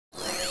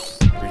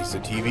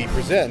VESA TV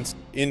presents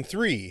in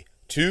 3,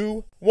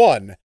 2,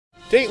 1,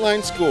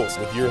 Dateline Schools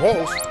with your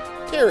host,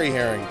 Terry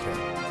Harrington.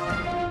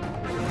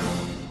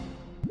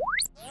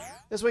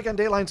 This week on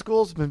Dateline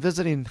Schools, I've been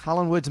visiting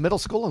Holland Woods Middle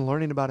School and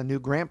learning about a new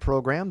grant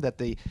program that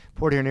the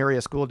Port Huron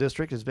Area School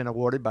District has been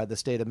awarded by the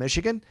state of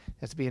Michigan.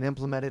 It's being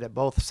implemented at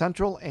both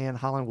Central and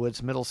Holland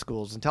Woods Middle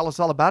Schools. And tell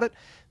us all about it,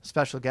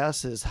 special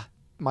guest is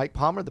Mike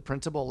Palmer, the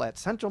principal at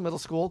Central Middle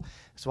School,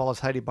 as well as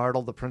Heidi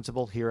Bartle, the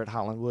principal here at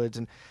Holland Woods.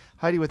 And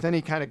Heidi, with any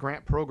kind of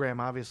grant program,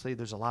 obviously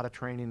there's a lot of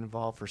training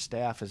involved for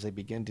staff as they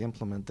begin to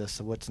implement this.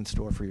 So what's in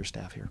store for your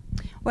staff here?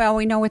 Well,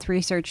 we know with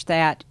research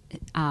that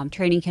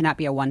training cannot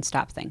be a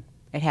one-stop thing.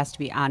 It has to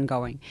be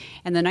ongoing.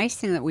 And the nice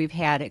thing that we've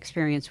had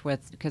experience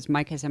with, because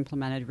Mike has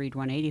implemented Read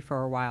 180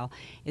 for a while,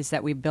 is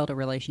that we've built a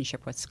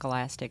relationship with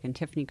Scholastic. And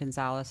Tiffany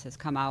Gonzalez has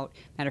come out.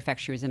 Matter of fact,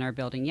 she was in our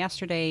building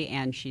yesterday,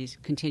 and she's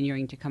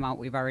continuing to come out.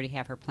 We've already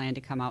have her plan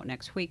to come out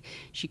next week.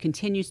 She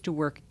continues to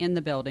work in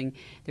the building.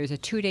 There's a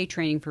 2-day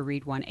training for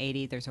Read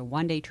 180. There's a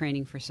 1-day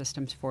training for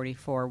Systems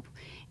 44.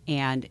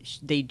 And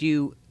they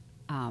do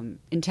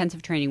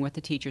intensive training with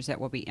the teachers that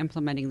will be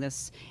implementing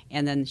this,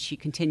 and then she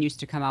continues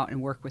to come out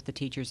and work with the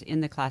teachers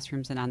in the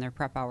classrooms and on their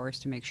prep hours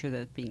to make sure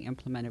that it's being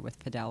implemented with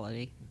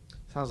fidelity.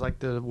 Sounds like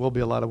there will be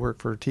a lot of work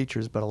for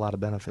teachers, but a lot of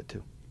benefit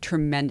too.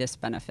 Tremendous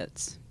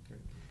benefits.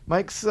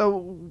 Mike,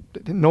 so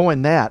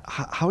knowing that,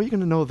 how are you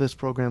going to know this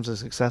program's is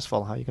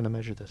successful? How are you going to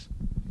measure this?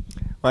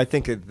 Well, I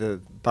think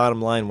the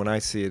bottom line when I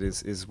see it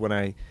is when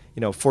I,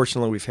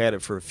 fortunately we've had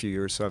it for a few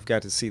years, so I've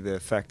got to see the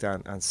effect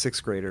on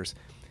sixth graders.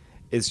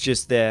 It's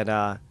just that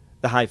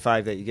the high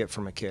five that you get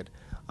from a kid.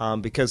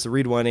 Because the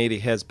Read 180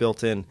 has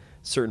built in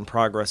certain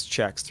progress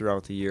checks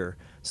throughout the year.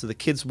 So the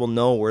kids will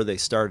know where they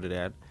started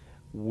at,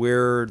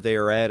 where they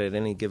are at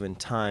any given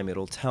time.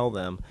 It'll tell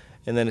them.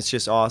 And then it's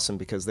just awesome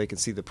because they can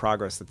see the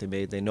progress that they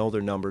made. They know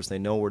their numbers. They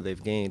know where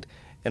they've gained.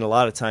 And a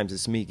lot of times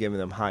it's me giving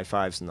them high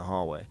fives in the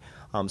hallway.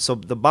 So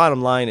the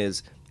bottom line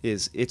is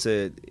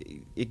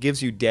it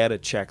gives you data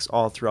checks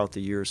all throughout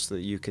the year so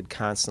that you could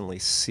constantly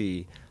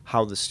see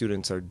how the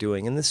students are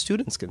doing, and the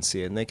students can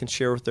see it and they can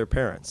share with their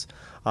parents.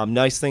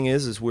 Nice thing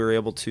is we're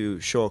able to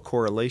show a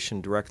correlation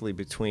directly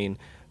between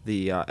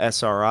the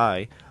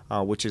SRI,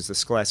 which is the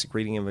Scholastic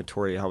Reading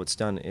Inventory, how it's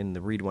done in the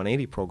Read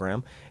 180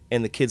 program,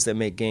 and the kids that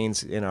make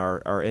gains in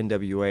our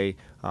NWA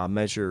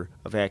measure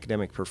of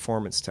academic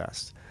performance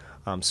test.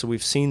 So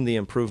we've seen the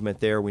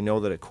improvement there. We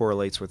know that it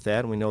correlates with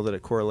that, and we know that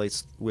it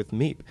correlates with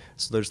MEEP.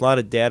 So there's a lot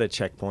of data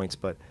checkpoints,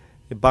 but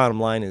the bottom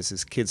line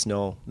is kids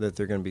know that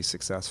they're going to be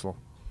successful.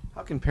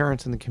 How can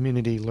parents in the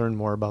community learn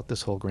more about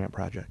this whole grant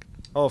project?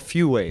 Oh, a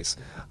few ways.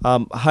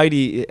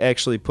 Heidi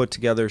actually put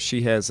together,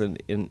 she has an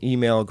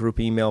group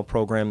email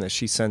program that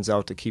she sends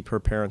out to keep her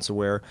parents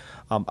aware.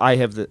 I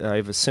have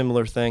a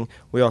similar thing.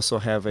 We also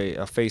have a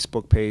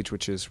Facebook page,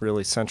 which is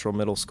really Central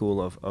Middle School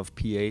of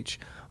PH,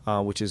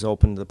 which is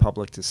open to the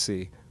public to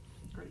see.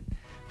 Great.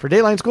 For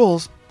Dateline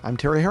Schools, I'm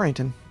Terry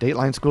Harrington.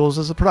 Dateline Schools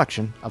is a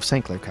production of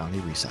St. Clair County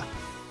RESA.